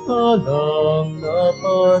 Pinagpalang na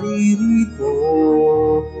paririto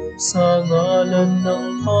sa ngalan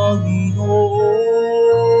ng Panginoon.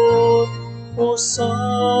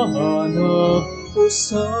 Hosana,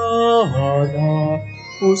 Hosana,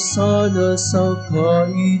 Hosana sa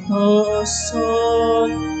kaitaasan.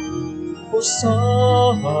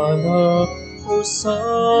 Hosana,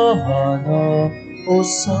 Hosana,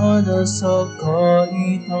 Hosana sa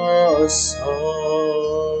kaitaasan.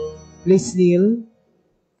 Please kneel.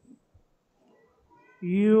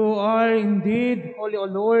 You are indeed holy, O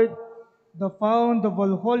Lord, the fount of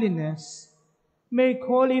all holiness. Make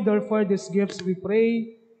holy, therefore, these gifts, we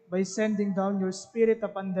pray, by sending down your Spirit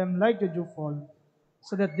upon them like the dewfall,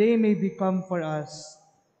 so that they may become for us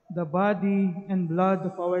the body and blood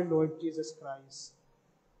of our Lord Jesus Christ.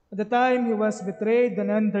 At the time he was betrayed and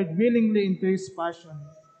entered willingly into his passion,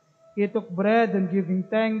 he took bread and giving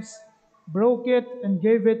thanks, broke it and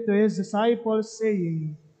gave it to his disciples,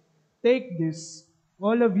 saying, "Take this,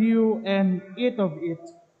 all of you, and eat of it,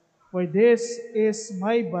 for this is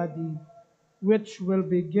my body, which will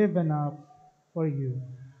be given up for you."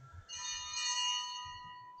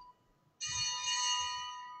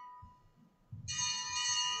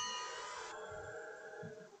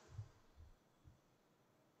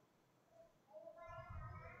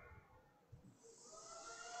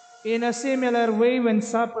 In a similar way, when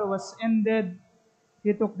supper was ended,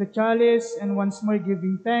 he took the chalice, and once more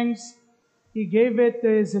giving thanks, he gave it to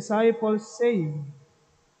his disciples, saying,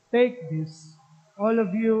 "Take this, all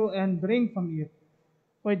of you, and drink from it,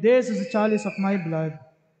 for this is the chalice of my blood,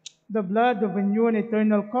 the blood of a new and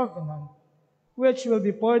eternal covenant, which will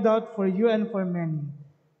be poured out for you and for many,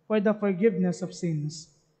 for the forgiveness of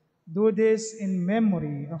sins. Do this in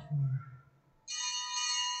memory of me."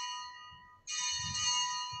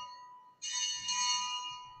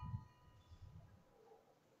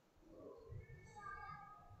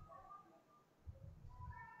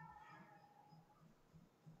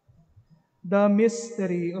 The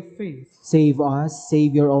mystery of faith. Save us,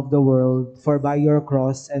 Savior of the world, for by your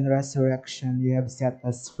cross and resurrection you have set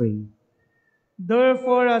us free.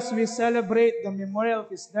 Therefore, as we celebrate the memorial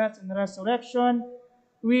of his death and resurrection,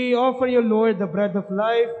 we offer you, Lord, the bread of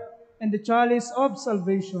life and the chalice of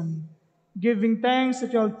salvation, giving thanks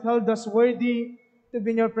that you have held us worthy to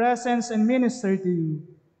be in your presence and minister to you.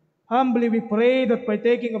 Humbly we pray that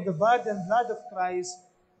partaking of the body and blood of Christ,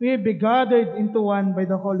 we be gathered into one by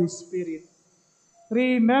the Holy Spirit.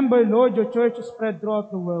 Remember, Lord, your church is spread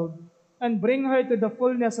throughout the world, and bring her to the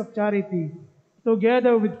fullness of charity,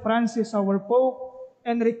 together with Francis, our Pope,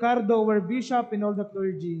 and Ricardo, our Bishop, and all the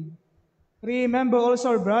clergy. Remember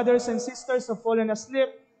also our brothers and sisters who have fallen asleep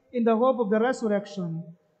in the hope of the resurrection,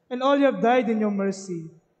 and all who have died in your mercy.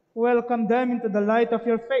 Welcome them into the light of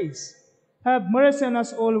your face. Have mercy on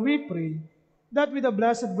us all, we pray, that with the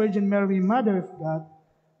Blessed Virgin Mary, Mother of God,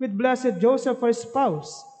 with blessed Joseph, her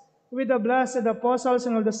spouse, with the blessed apostles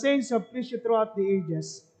and all the saints who have preached you throughout the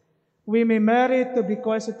ages, we may merit to be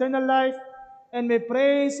called eternal life, and may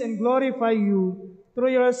praise and glorify you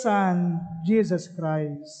through your Son, Jesus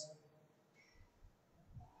Christ.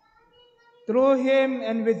 Through him,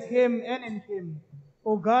 and with him, and in him,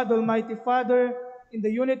 O God, Almighty Father, in the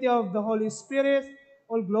unity of the Holy Spirit,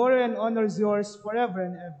 all glory and honor is yours forever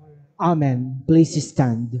and ever. Amen. Please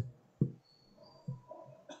stand.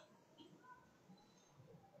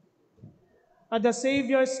 At the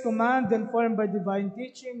Savior's command, and formed by divine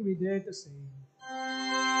teaching, we dare to say,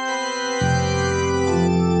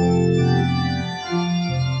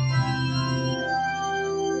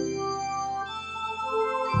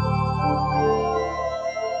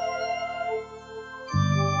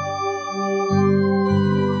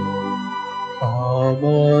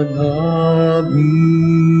 Ama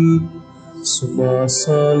namin,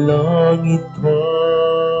 sumasalangit ka,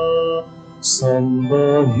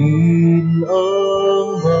 sambahin ang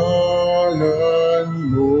ngalan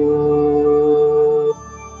mo.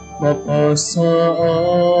 Mapasa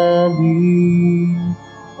amin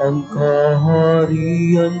ang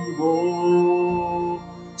kaharian mo,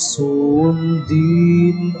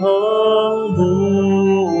 sundin ang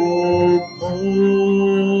loob mo.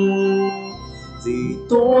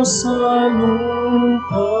 Dito sa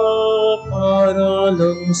lupa para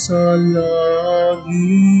lang sa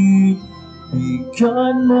langit,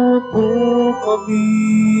 bigyan mo po kami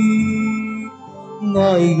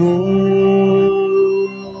ngayon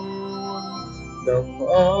ng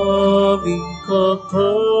aming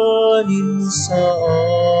kakanin sa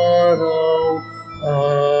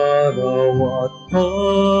araw-araw at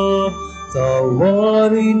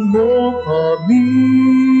patawarin mo kami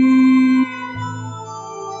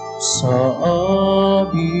sa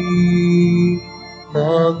aming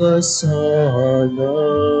mga sala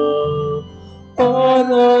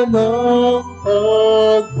para ng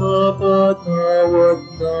pagpapatawad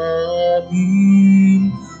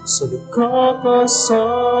namin sa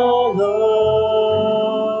nagkakasala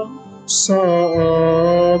sa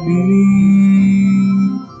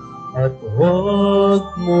amin. At huwag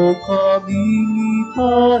mo kaming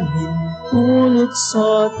ipahintulot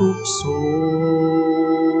sa tukso,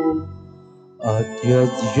 at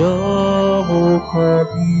yadya mo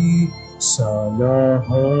kami sa lahat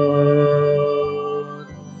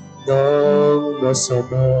ng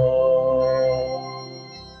masama.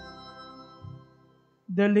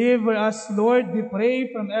 Deliver us, Lord, we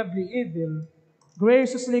pray, from every evil.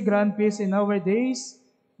 Graciously grant peace in our days,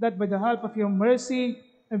 that by the help of your mercy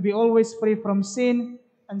we be always free from sin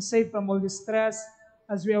and safe from all distress,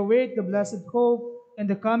 as we await the blessed hope and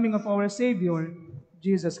the coming of our Savior,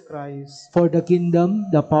 Jesus Christ. For the kingdom,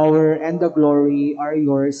 the power, and the glory are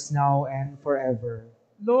yours now and forever.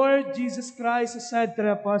 Lord Jesus Christ, who said to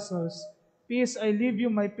the apostles, "Peace I leave you,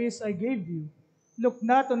 my peace I give you," look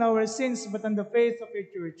not on our sins, but on the faith of your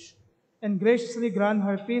church, and graciously grant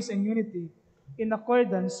her peace and unity in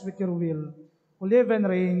accordance with your will, who live and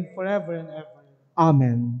reign forever and ever.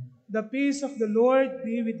 Amen. The peace of the Lord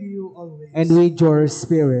be with you always. And with your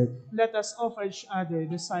spirit. Let us offer each other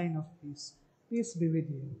the sign of peace. Peace be with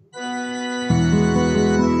you.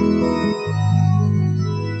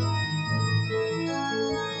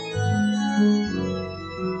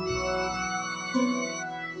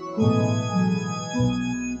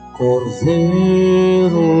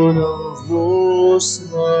 Cordero ng Diyos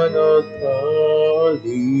na nag-alis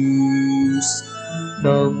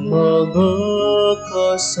ng mga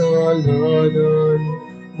kasalanan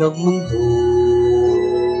ng mundo,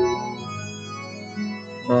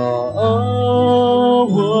 maawa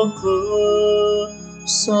ka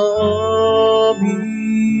sa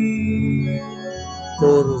amin.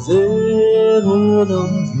 Cordero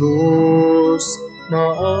ng Diyos,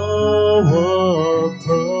 maawa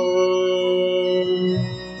ka.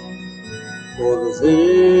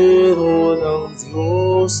 Cordero ng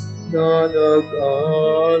Diyos na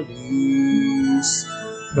nag-alis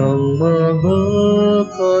ng mga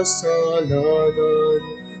kasalanan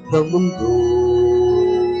ng mundo,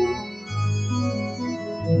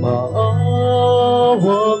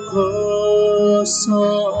 maawa ka sa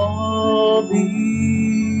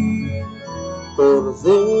amin.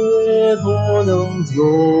 Cordero ng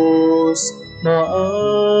Diyos,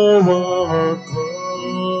 maawa ka.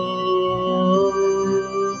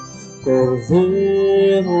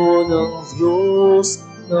 Cordero ng Diyos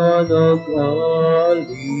na nag-alis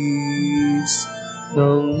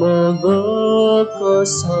ng mga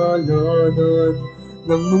kasalanan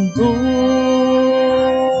ng mundo,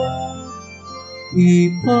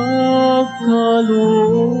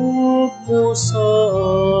 ipagkaloob mo sa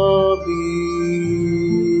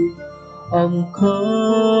amin ang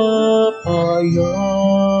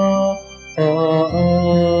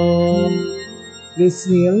kapayapaan. Please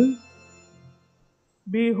kneel.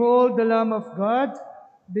 Behold the Lamb of God.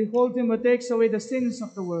 Behold him who takes away the sins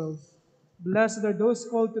of the world. Blessed are those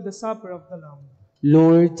called to the supper of the Lamb.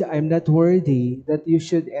 Lord, I am not worthy that you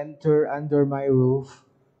should enter under my roof,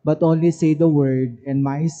 but only say the word, and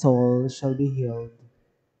my soul shall be healed.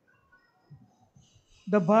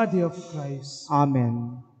 The body of Christ.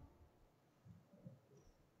 Amen.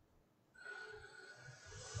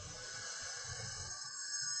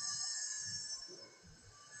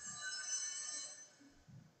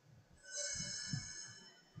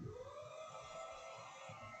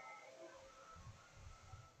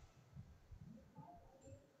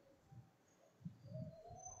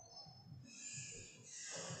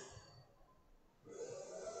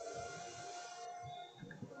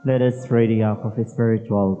 Let us pray the act of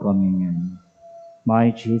spiritual communion. My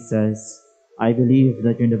Jesus, I believe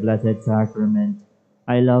that in the blessed sacrament,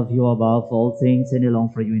 I love you above all things and I long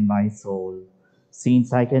for you in my soul. Since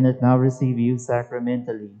I cannot now receive you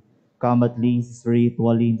sacramentally, come at least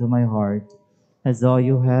spiritually into my heart, as though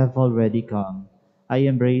you have already come. I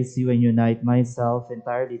embrace you and unite myself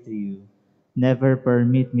entirely to you. Never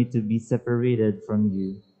permit me to be separated from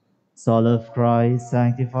you. Soul of Christ,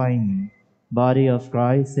 sanctify me. Body of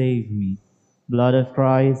Christ, save me. Blood of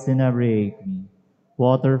Christ, inebriate me.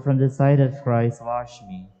 Water from the side of Christ, wash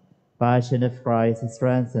me. Passion of Christ,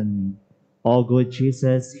 strengthen me. O good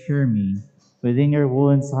Jesus, hear me. Within your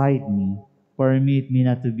wounds, hide me. Permit me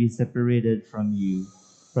not to be separated from you.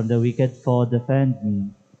 From the wicked foe, defend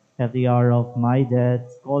me. At the hour of my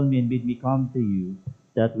death, call me and bid me come to you,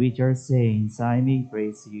 that with your saints I may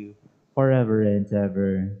praise you forever and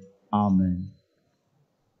ever. Amen.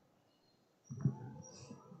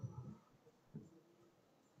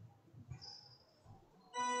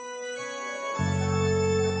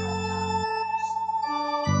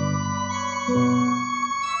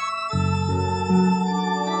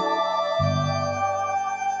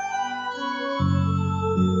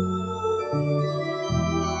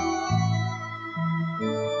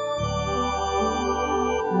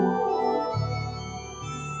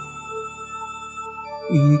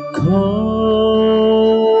 Ikaw,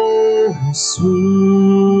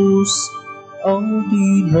 Jesus, ang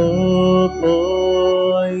tinapay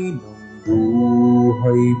ng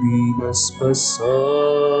buhay binasbasan,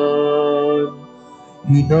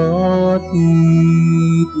 hinatid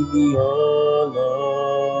inialay.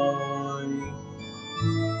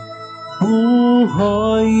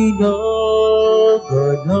 Buhay na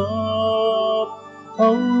ganap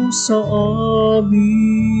ang sa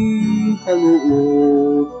aming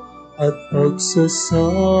kaloob at pagsasalong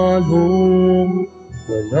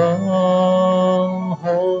walang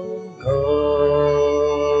hanggan.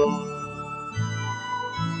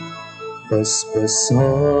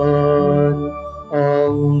 Basbasan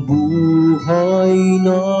ang buhay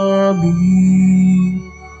namin,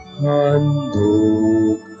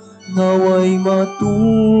 handog naway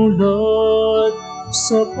matulad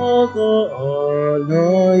sa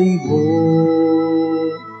pag-aalay mo.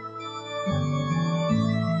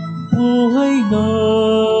 Buhay na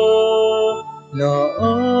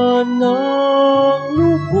laan ng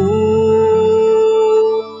lubos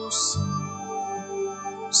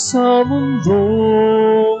sa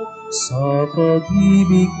mundong sa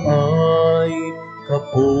pag-ibig ay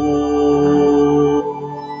kapos.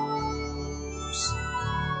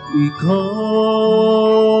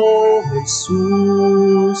 Ikaw,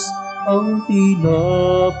 Jesus, ang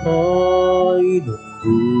tinapay ng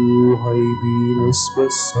buhay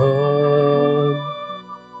binasbasan,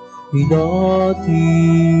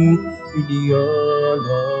 hinatid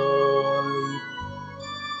inialay.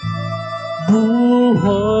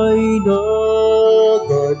 Buhay na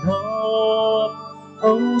ganap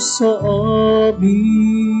ang sa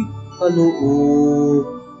aming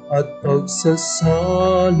kaloob at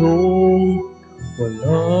pagsasalong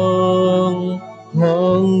walang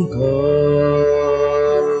hanggan.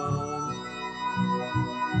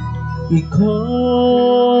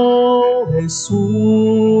 Ikaw,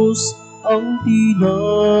 Jesus, ang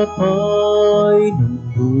tinapay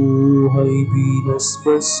ng buhay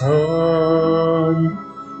binasbasan,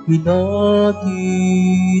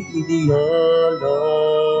 hinatid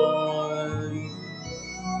inialay.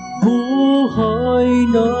 Buhay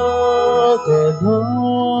na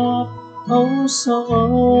ganap ang sa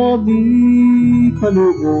aming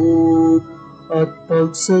kaloob at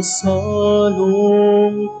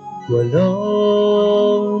pagsasalong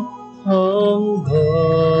walang hanggan.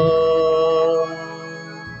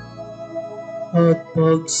 At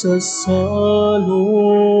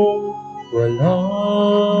pagsasalong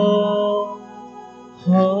walang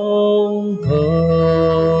hanggan.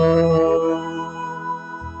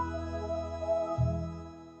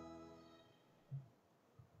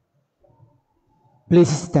 Please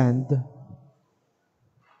stand.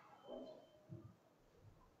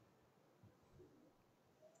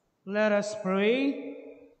 Let us pray.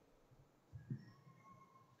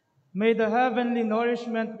 May the heavenly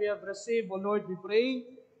nourishment we have received, O Lord, we pray,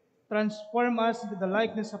 transform us into the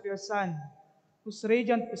likeness of your Son, whose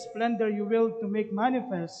radiant splendor you will to make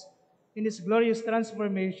manifest in his glorious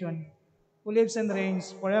transformation, who lives and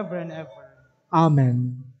reigns forever and ever.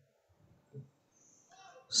 Amen.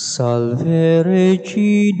 Salve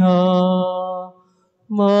Regina,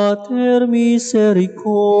 Mater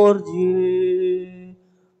misericordiae,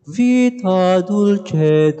 vita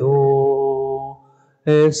dulcedo,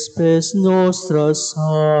 espes nostra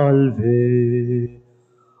salve.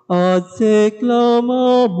 Ad te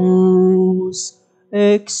clamamus,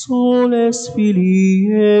 exules filii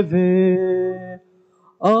Eve,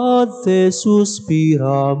 ad te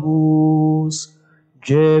suspiramus,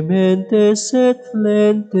 gementes et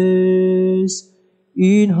flentes,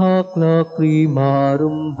 in hac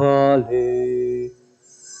lacrimarum vale.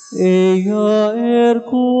 Ea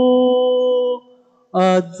ergo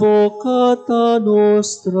advocata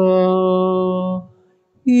nostra,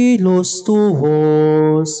 ilos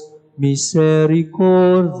tuos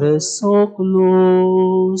misericordes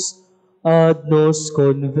oculos ad nos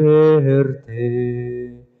converte.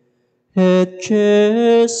 Et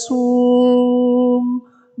Jesum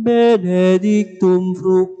benedictum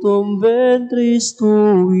fructum ventris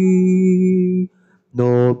tui,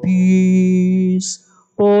 nobis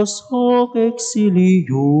pos hoc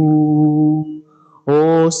exilium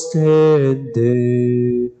ostende.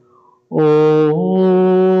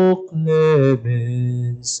 O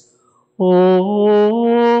clemens, O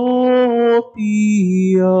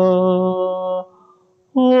pia,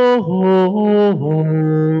 O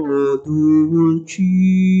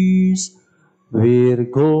dulcis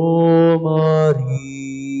Virgo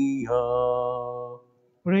Maria.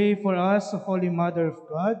 Pray for us, O Holy Mother of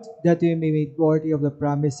God. that we may be made worthy of the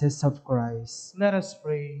promises of Christ. Let us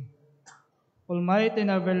pray. Almighty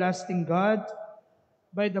and everlasting God,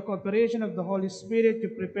 by the cooperation of the Holy Spirit, you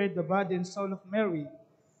prepared the body and soul of Mary,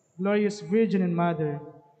 glorious Virgin and Mother,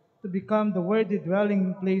 to become the worthy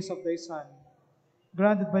dwelling place of thy Son.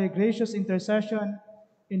 Granted by a gracious intercession,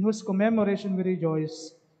 in whose commemoration we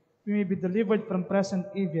rejoice, we may be delivered from present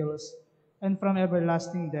evils and from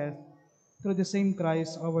everlasting death, through the same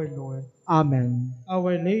Christ our Lord. Amen.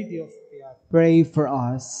 Our Lady of Piat. Pray for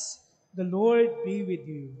us. The Lord be with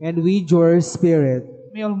you. And with your spirit.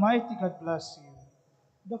 May Almighty God bless you,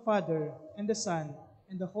 the Father, and the Son,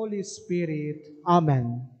 and the Holy Spirit.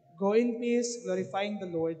 Amen. Go in peace, glorifying the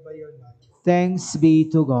Lord by your life. Thanks be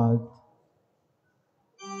to God.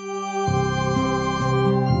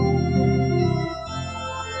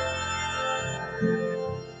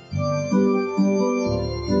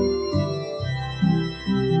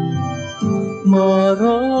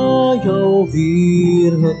 Marayaw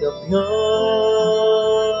Virgen na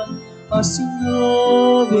piyan,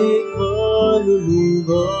 asinabing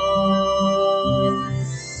kalulugan,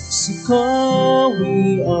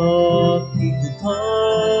 sikawi akigutan,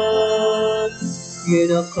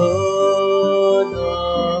 ginakanak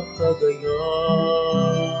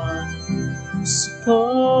kagayan.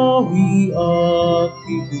 Sikawi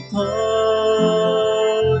akigutan,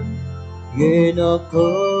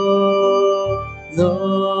 ginakanak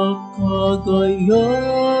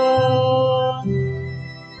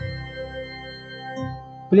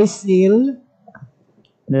Please kneel.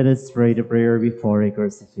 Let us pray the prayer before a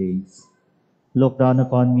crucifix. Look down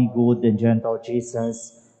upon me, good and gentle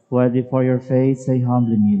Jesus, while before your face I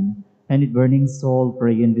humbly kneel, and with burning soul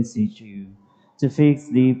pray and beseech you, to fix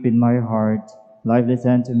deep in my heart lively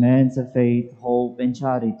sentiments of faith, hope, and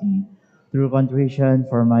charity, through contrition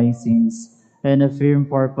for my sins, and a firm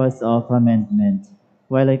purpose of amendment,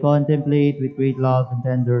 while I contemplate with great love and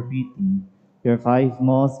tender pity your five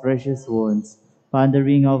most precious wounds,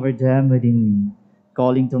 pondering over them within me,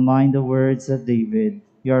 calling to mind the words of David,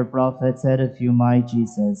 your prophet said of you, my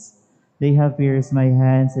Jesus, they have pierced my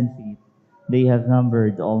hands and feet, they have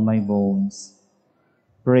numbered all my bones.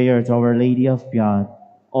 Prayer to Our Lady of Piat,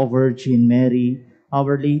 O Virgin Mary,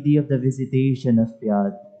 Our Lady of the Visitation of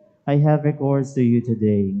Piat, I have recourse to you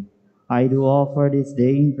today. I do offer this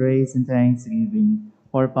day in praise and thanksgiving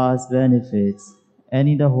for past benefits, and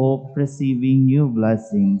in the hope of receiving new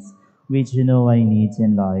blessings, which you know I need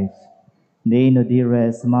in life. Deign, O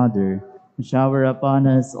dearest Mother, shower upon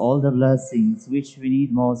us all the blessings which we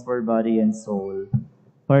need most for body and soul,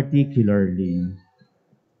 particularly,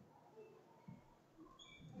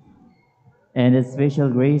 and a special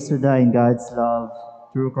grace to die in God's love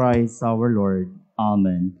through Christ our Lord.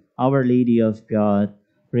 Amen. Our Lady of God,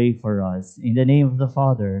 pray for us. In the name of the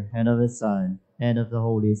Father, and of the Son, and of the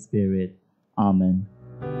Holy Spirit. Amen.